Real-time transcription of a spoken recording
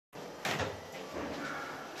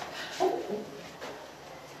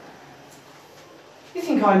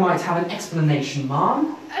think I might have an explanation,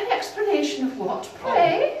 ma'am. An explanation of what,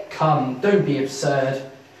 pray? Oh, come, don't be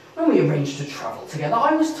absurd. When we arranged to travel together,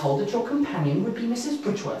 I was told that your companion would be Mrs.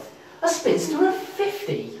 Bridgeworth, a spinster of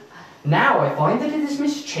 50. Now I find that it is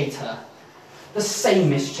Miss Chater. The same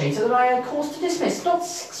Miss Chater that I had cause to dismiss not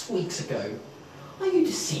 6 weeks ago. Are you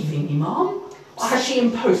deceiving me, ma'am? Or has she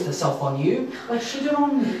imposed herself on you, like she did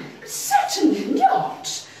on me? Certainly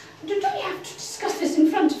not. Do we have to discuss this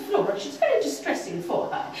in front of Flora? She's very distressing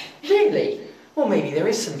for her. Really? Well, maybe there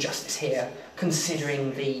is some justice here,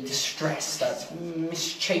 considering the distress that Miss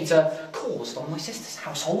Chater caused on my sister's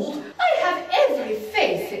household. I have every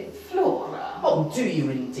faith in Flora. Oh, do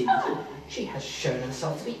you indeed? She has shown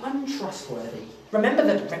herself to be untrustworthy. Remember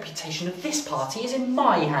that the reputation of this party is in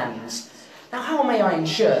my hands. Now, how may I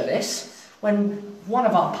ensure this, when one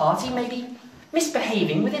of our party may be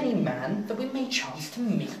misbehaving with any man that we may chance to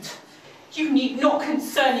meet? You need not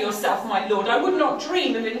concern yourself, my lord. I would not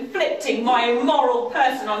dream of inflicting my immoral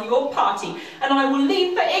person on your party, and I will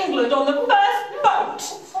leave for England on the first boat.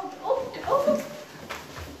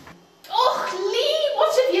 Oh, Lee,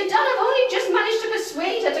 what have you done? I've only just managed to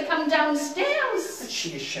persuade her to come downstairs. But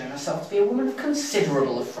she has shown herself to be a woman of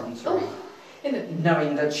considerable effrontery. In that,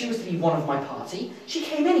 knowing that she was to be one of my party, she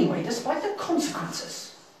came anyway, despite the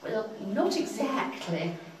consequences. Well, not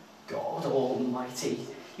exactly. God almighty.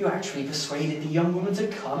 You actually persuaded the young woman to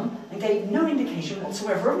come and gave no indication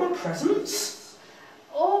whatsoever of my presence.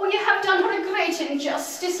 Oh, you have done her a great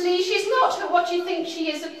injustice, Lee. She's not what you think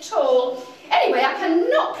she is at all. Anyway, I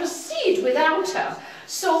cannot proceed without her.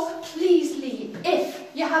 So, please, Lee, if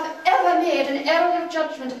you have ever made an error of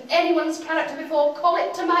judgment of anyone's character before, call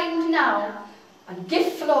it to mind now, and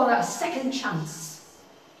give Flora a second chance.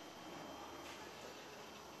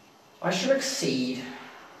 I shall accede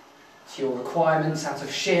to your requirements out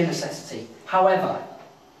of sheer necessity. However,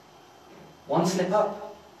 one slip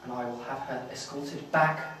up, and I will have her escorted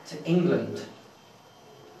back to England.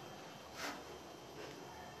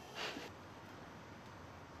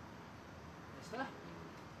 Mister? Would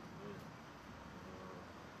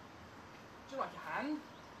you like a hand?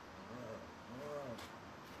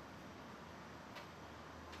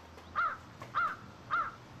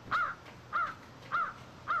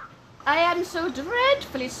 I am so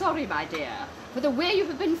dreadfully sorry, my dear, for the way you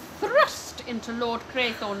have been thrust into Lord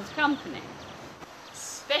Craythorne's company.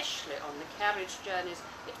 Especially on the carriage journeys.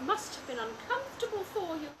 It must have been uncomfortable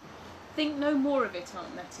for you. Think no more of it,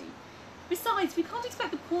 Aunt Letty. Besides, we can't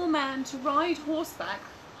expect the poor man to ride horseback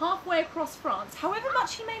halfway across France, however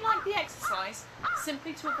much he may like the exercise,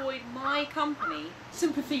 simply to avoid my company.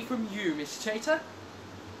 Sympathy from you, Miss Chater.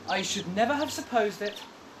 I should never have supposed it.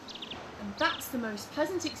 And that's the most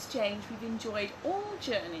pleasant exchange we've enjoyed all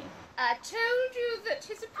journey. I told you that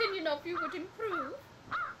his opinion of you would improve.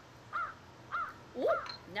 Oh,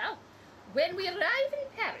 now, when we arrive in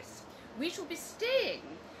Paris, we shall be staying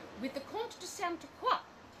with the Comte de Sainte-Croix,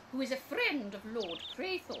 who is a friend of Lord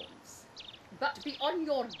Craythornes. But be on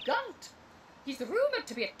your guard. He's rumoured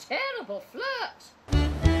to be a terrible flirt.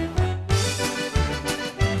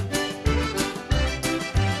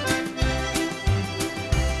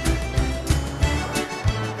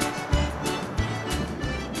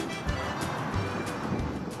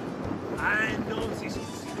 I know this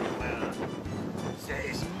well. There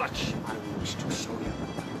is much I wish to show you.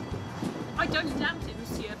 I don't doubt it,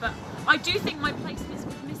 monsieur, but I do think my place is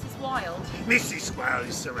with Mrs. Wylde. Mrs. Wylde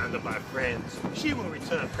is surrounded by friends. She will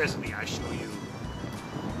return presently, I show you.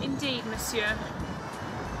 Indeed, monsieur.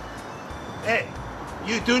 Hey,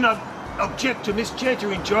 you do not object to Miss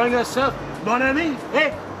Chater enjoying herself, mon ami?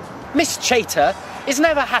 Eh? Miss Chater is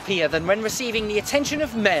never happier than when receiving the attention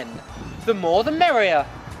of men. The more the merrier.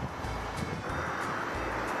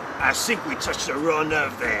 I think we touched a raw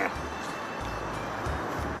nerve there.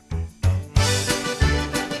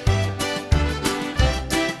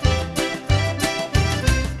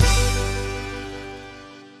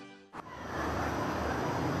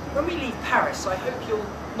 When we leave Paris, I hope you'll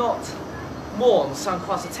not mourn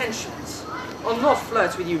Sainte-Croix's attentions. I'll not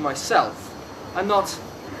flirt with you myself. I'm not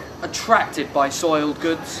attracted by soiled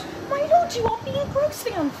goods. My lord, you are being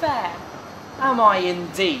grossly unfair. Am I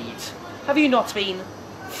indeed? Have you not been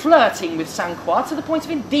flirting with Sainte-Croix to the point of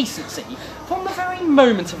indecency from the very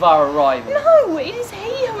moment of our arrival? No, it is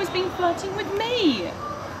he who has been flirting with me.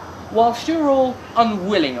 Whilst you're all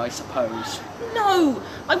unwilling, I suppose. No,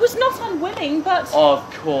 I was not unwilling, but... Of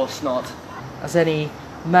course not. As any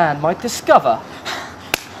man might discover.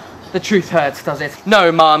 The truth hurts, does it?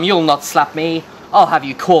 No, ma'am, you'll not slap me. I'll have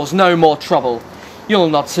you cause no more trouble. You'll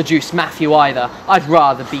not seduce Matthew either. I'd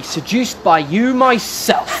rather be seduced by you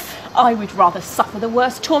myself. I would rather suffer the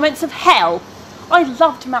worst torments of hell. I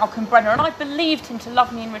loved Malcolm Brenner and I believed him to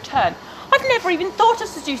love me in return. I've never even thought of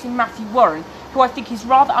seducing Matthew Warren, who I think is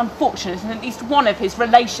rather unfortunate in at least one of his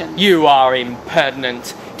relations. You are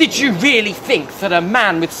impertinent. Did you really think that a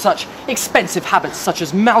man with such expensive habits such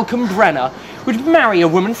as Malcolm Brenner would marry a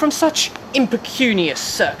woman from such impecunious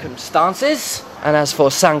circumstances? And as for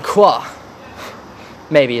Saint Croix,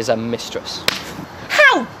 maybe as a mistress.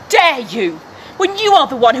 How dare you! When you are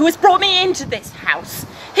the one who has brought me into this house.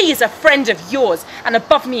 He is a friend of yours and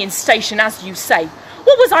above me in station, as you say.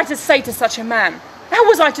 What was I to say to such a man? How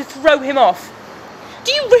was I to throw him off?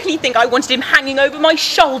 Do you really think I wanted him hanging over my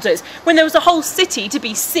shoulders when there was a whole city to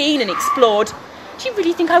be seen and explored? Do you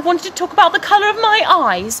really think I wanted to talk about the colour of my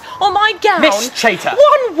eyes or my gown? Miss Chater!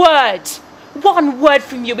 One word! One word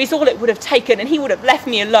from you is all it would have taken and he would have left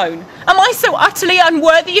me alone. Am I so utterly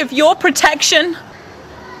unworthy of your protection?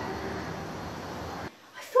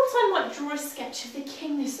 I thought I might draw a sketch of the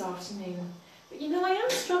king this afternoon, but you know I am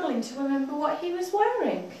struggling to remember what he was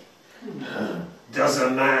wearing. Does a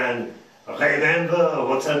man remember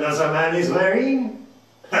what another man is wearing?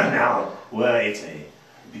 Now, were it a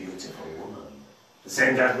beautiful woman,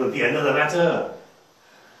 then that would be another matter.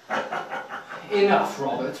 Enough,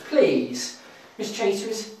 Robert, please. Miss Chater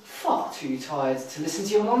is far too tired to listen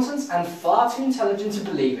to your nonsense and far too intelligent to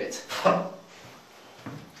believe it.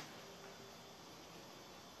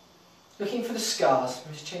 Looking for the scars,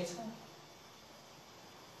 Miss Chater?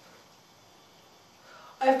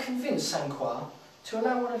 I have convinced Saint Croix to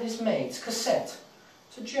allow one of his maids, Cosette,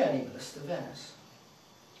 to journey with us to Venice.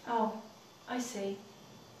 Oh, I see.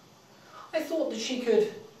 I thought that she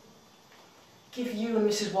could give you and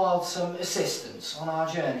Mrs. Wylde some assistance on our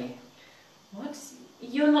journey. What?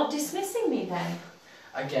 You're not dismissing me then?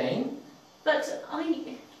 Again? But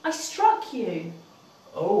I struck you.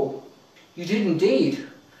 Oh, you did indeed,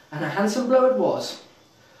 and a handsome blow it was.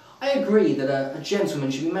 I agree that a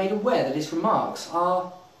gentleman should be made aware that his remarks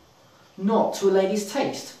are not to a lady's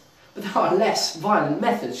taste, but there are less violent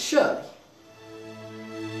methods, surely.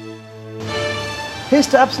 Here's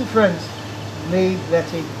to absent friends. Me,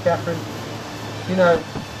 Letty, Catherine, you know,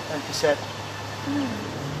 and Cosette.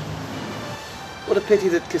 What a pity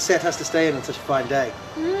that Cosette has to stay in on such a fine day.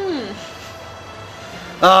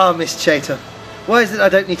 Ah, Miss Chater, why is it I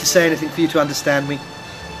don't need to say anything for you to understand me?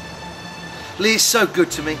 Lee is so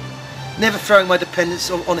good to me, never throwing my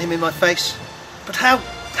dependence on him in my face. But how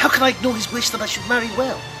can I ignore his wish that I should marry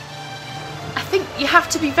well? I think you have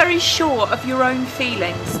to be very sure of your own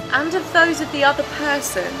feelings and of those of the other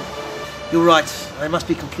person. You're right, I must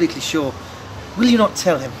be completely sure. Will you not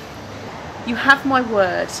tell him? You have my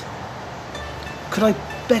word. Could I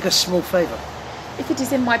beg a small favour? If it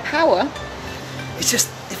is in my power. It's just,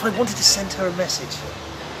 if I wanted to send her a message.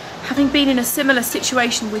 Having been in a similar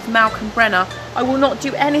situation with Malcolm Brenner, I will not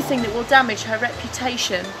do anything that will damage her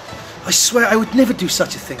reputation. I swear I would never do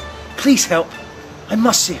such a thing. Please help. I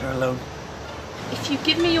must see her alone. If you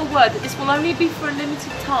give me your word that this will only be for a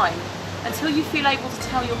limited time, until you feel able to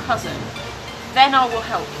tell your cousin, then I will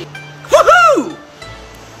help you. Woohoo!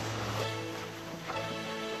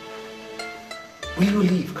 Will you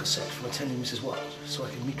relieve Cosette from attending Mrs. Wylde so I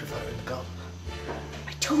can meet with her in the garden?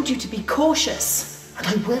 I told you to be cautious. And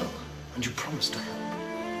I will. And you promised to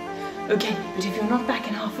help. Okay, but if you're not back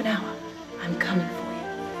in half an hour, I'm coming for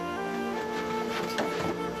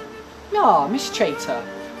you. Ah, Miss Chater,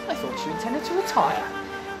 I thought you intended to retire.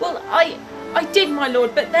 Well, I did, my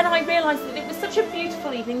lord, but then I realised that it was such a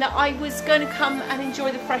beautiful evening that I was going to come and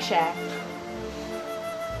enjoy the fresh air.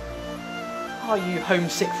 Are you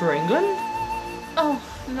homesick for England? Oh,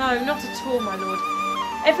 no, not at all, my lord.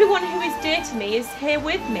 Everyone who is dear to me is here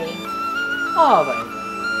with me. Are they?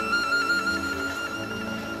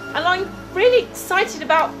 And I'm really excited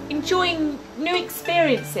about enjoying new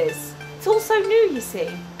experiences. It's all so new, you see.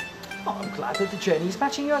 Oh, I'm glad that the journey is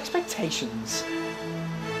matching your expectations.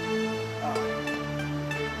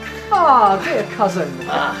 Ah, dear cousin.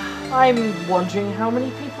 I'm wondering how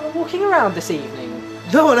many people are walking around this evening.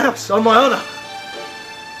 No one else, on my honour.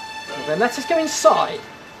 Well, then let us go inside.